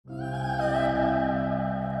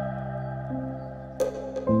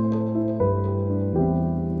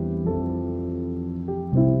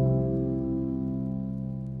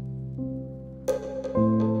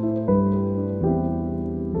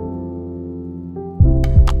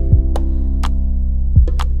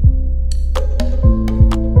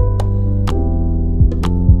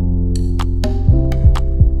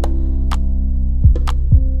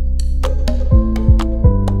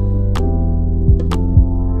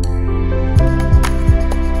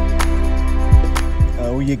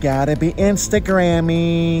gotta be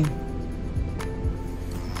Instagrammy.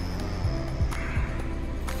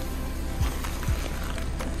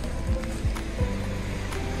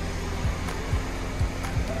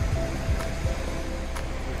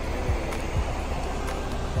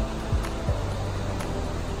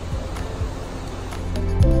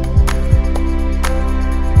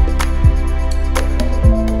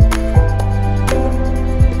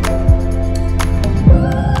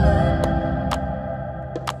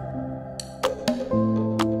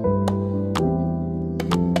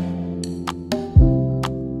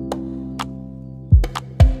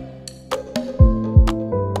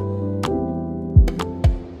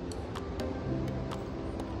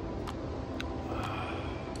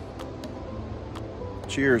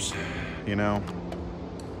 Cheers. You know,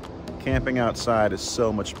 camping outside is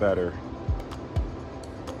so much better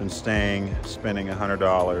than spending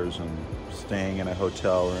 $100 and staying in a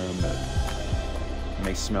hotel room that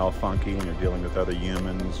may smell funky and you're dealing with other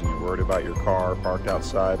humans and you're worried about your car parked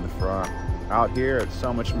outside in the front. Out here, it's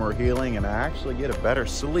so much more healing, and I actually get a better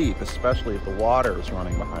sleep, especially if the water is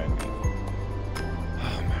running behind me.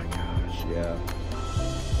 Oh my gosh, yeah.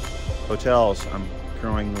 Hotels, I'm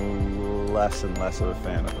growing less and less of a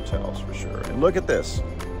fan of hotels for sure. And look at this.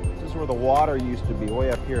 This is where the water used to be, way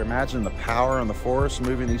up here. Imagine the power in the forest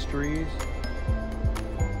moving these trees.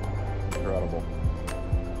 Incredible.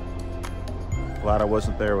 Glad I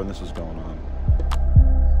wasn't there when this was going on.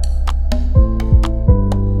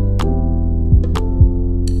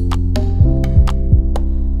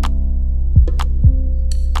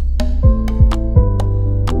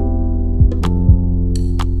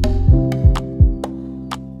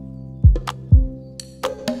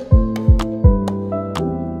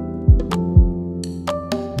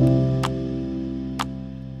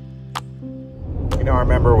 You know, I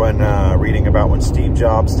remember when reading about when Steve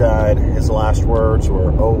Jobs died, his last words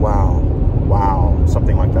were, "Oh wow, wow,"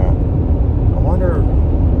 something like that. I wonder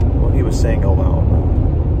what he was saying, "Oh wow" about.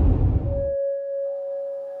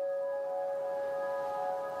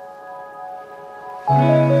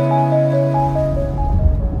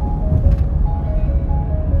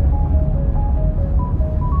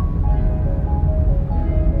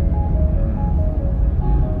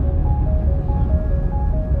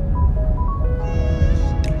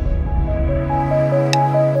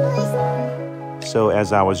 So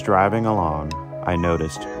as I was driving along, I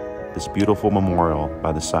noticed this beautiful memorial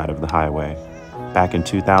by the side of the highway. Back in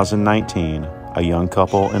 2019, a young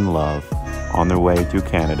couple in love on their way through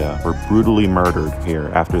Canada were brutally murdered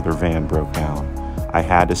here after their van broke down. I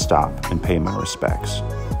had to stop and pay my respects.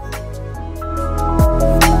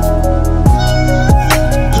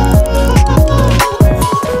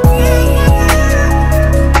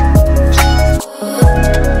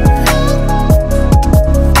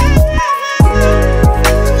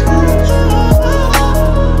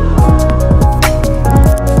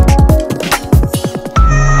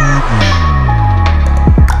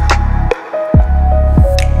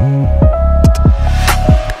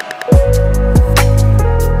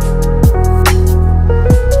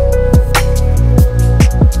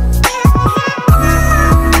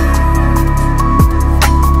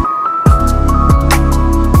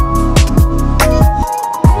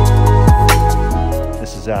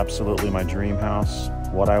 Absolutely my dream house,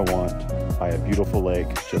 what I want, by a beautiful lake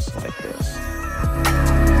just like this.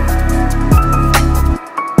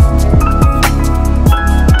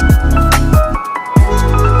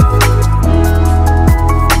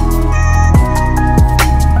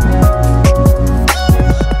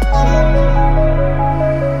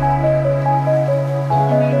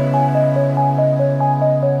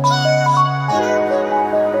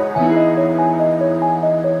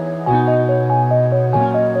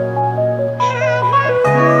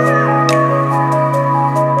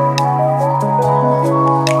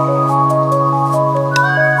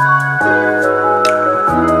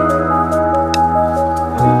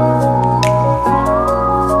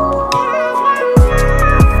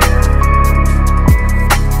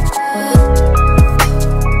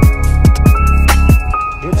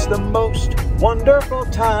 Wonderful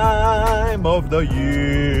time of the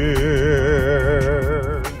year.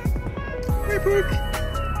 Hey, Brooke.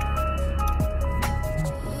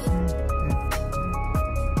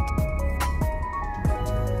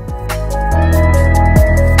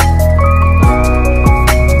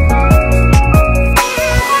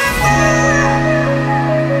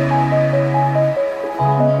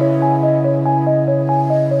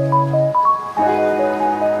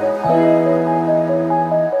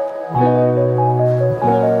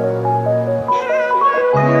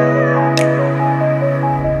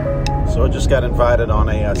 just got invited on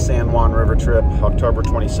a San Juan River trip, October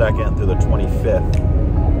 22nd through the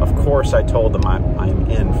 25th. Of course, I told them I'm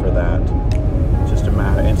in for that. Just a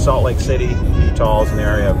matter. In Salt Lake City, Utah is an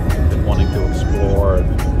area I've been wanting to explore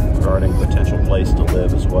regarding potential place to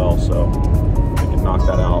live as well. So we can knock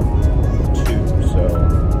that out too.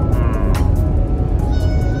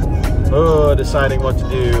 So, deciding what to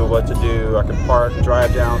do. I can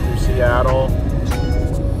drive down through Seattle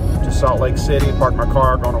to Salt Lake City, park my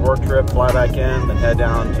car, go on a work trip, fly back in, then head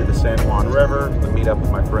down to the San Juan River, then meet up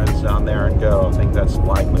with my friends down there and go. I think that's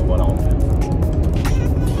likely what I'll do.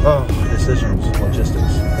 Oh, decisions,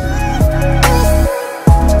 logistics.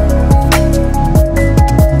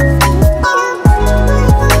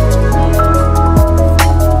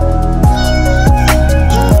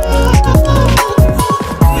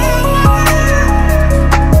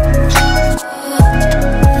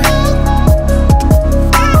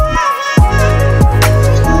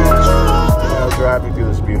 Driving through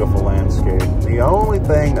this beautiful landscape. The only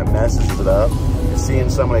thing that messes it up is seeing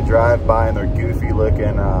somebody drive by in their goofy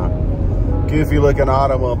looking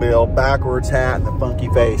automobile, backwards hat, and the funky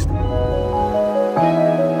face.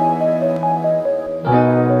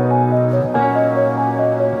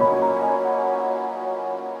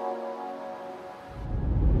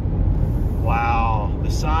 Wow,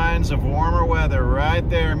 the signs of warmer weather right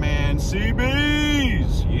there, man.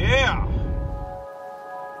 CBs, yeah.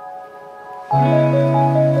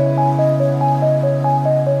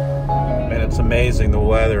 Man, it's amazing. The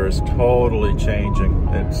weather is totally changing.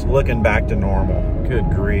 It's looking back to normal. Good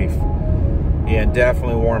grief. Yeah,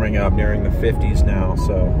 definitely warming up, nearing the 50s now.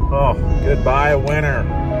 So, oh, goodbye winter.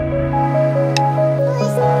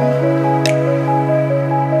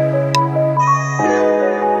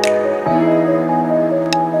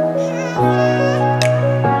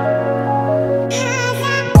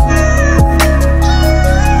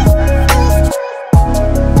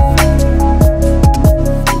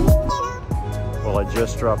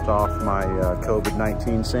 Just dropped off my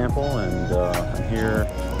COVID-19 sample, and I'm here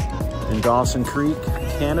in Dawson Creek,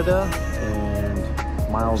 Canada,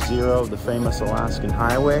 and mile 0 of the famous Alaskan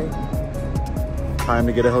highway. Time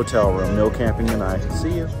to get a hotel room. No camping tonight.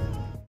 See you.